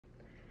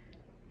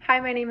Hi,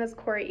 my name is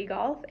Cora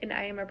Egolf, and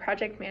I am a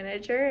project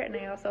manager, and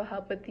I also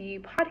help with the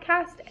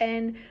podcast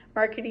and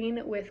marketing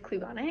with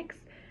Clubonics.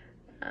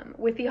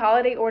 With the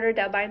holiday order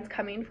deadlines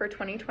coming for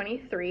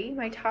 2023,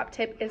 my top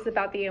tip is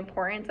about the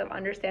importance of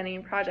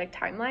understanding project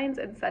timelines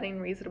and setting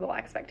reasonable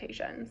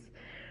expectations.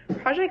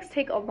 Projects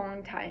take a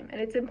long time, and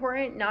it's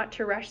important not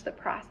to rush the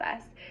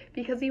process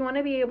because you want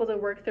to be able to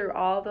work through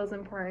all those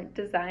important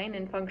design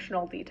and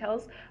functional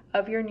details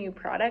of your new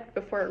product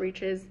before it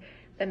reaches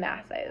the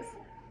masses.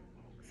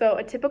 So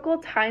a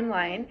typical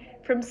timeline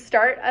from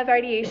start of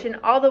ideation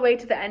all the way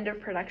to the end of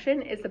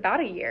production is about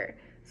a year.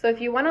 So if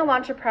you want to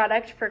launch a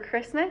product for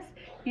Christmas,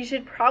 you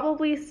should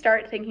probably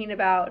start thinking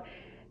about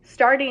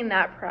starting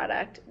that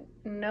product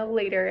no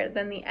later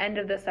than the end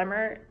of the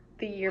summer,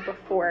 the year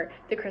before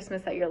the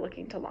Christmas that you're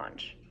looking to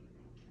launch.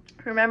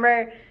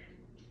 Remember,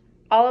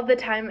 all of the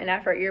time and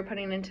effort you're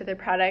putting into the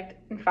product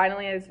and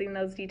finalizing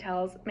those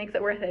details makes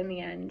it worth it in the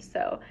end.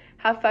 So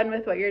have fun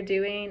with what you're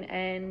doing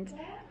and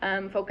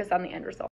focus on the end result.